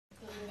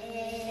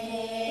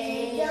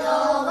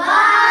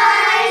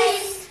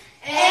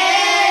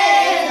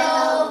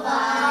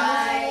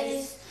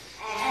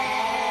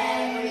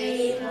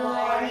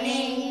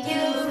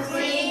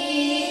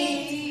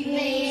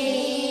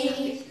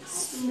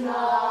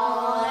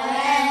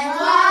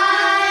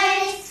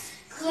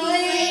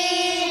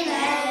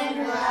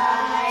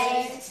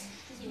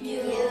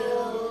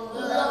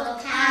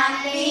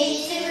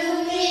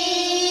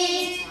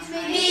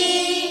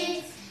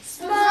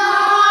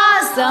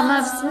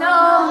of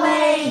snow,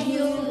 may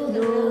you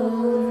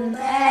bloom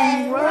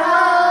and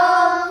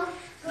grow,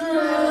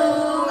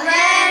 bloom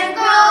and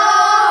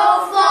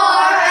grow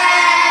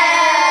forever.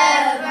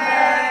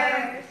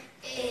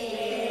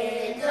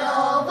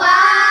 Edelweiss,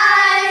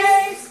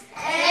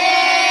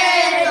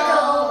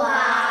 Edelweiss,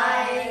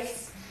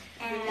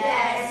 and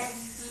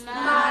that's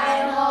my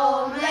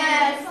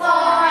homeland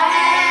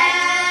forever.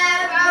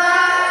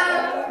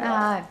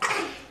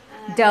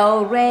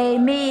 Do, re,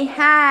 mi,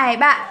 hai,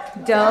 ba.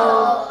 Do,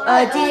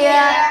 a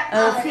deer, a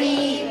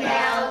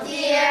female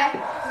deer.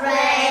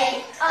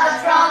 Re, a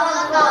drop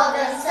of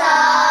golden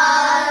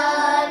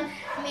sun.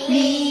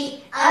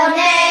 Me, a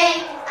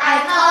name I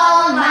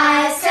call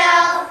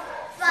myself.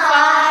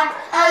 Far,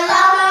 a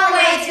long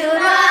way to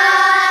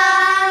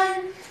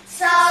run.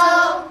 So,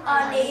 I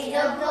need a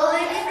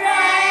bullet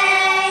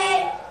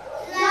train.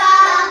 La,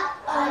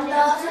 a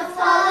love to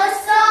follow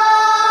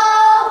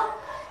soul.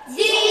 D,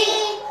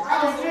 a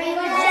drink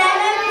of jam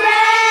and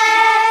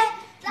bread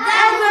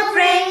that will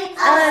bring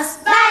us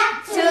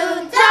back to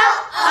dough.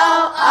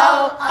 Oh,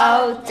 oh,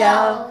 oh,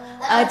 dough.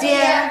 A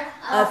deer,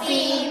 a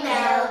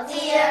female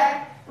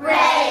deer.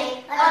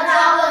 Ray, a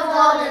drop of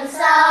golden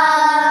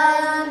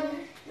sun.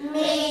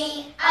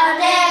 Me, a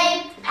name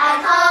I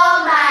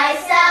call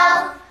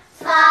myself.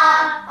 Far,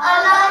 a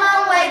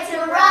long way to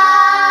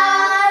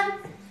run.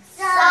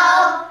 So,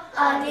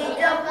 I need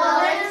a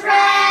bullet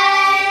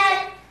thread.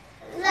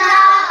 La,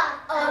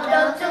 a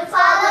road to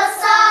follow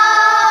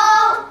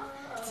soul.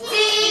 T,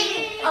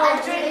 a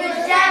drink with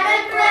jam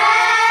and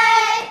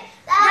bread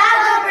that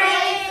will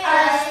bring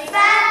us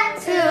back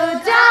to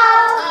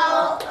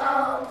dough.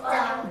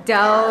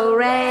 Do,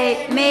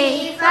 re,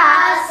 mi, fa,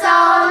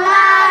 sol,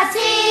 la,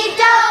 ti,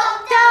 do,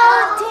 do,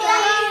 ti,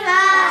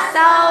 la,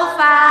 sol,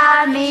 fa,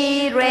 mi,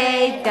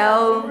 re,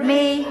 do,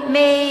 mi,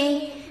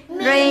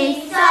 re,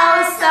 sol,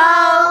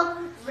 sol,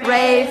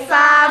 re,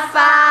 fa,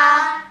 fa,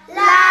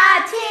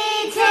 la,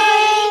 ti, ti,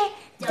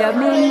 do,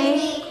 mi,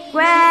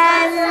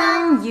 when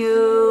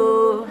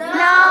you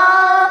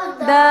know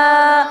the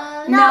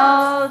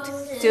note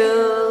to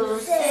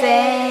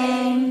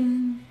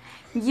sing,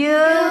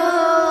 you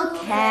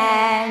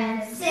can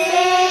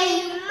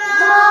sing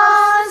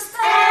most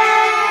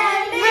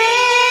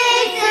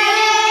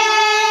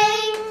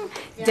anything.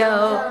 Do,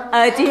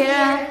 a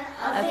deer,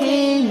 a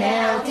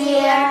female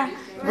deer.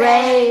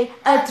 Ray,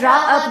 a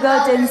drop of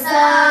golden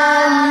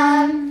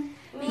sun.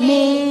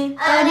 Me,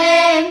 a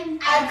name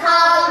I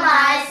call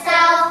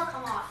myself.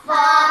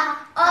 Far,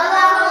 a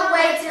long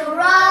way to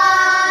run.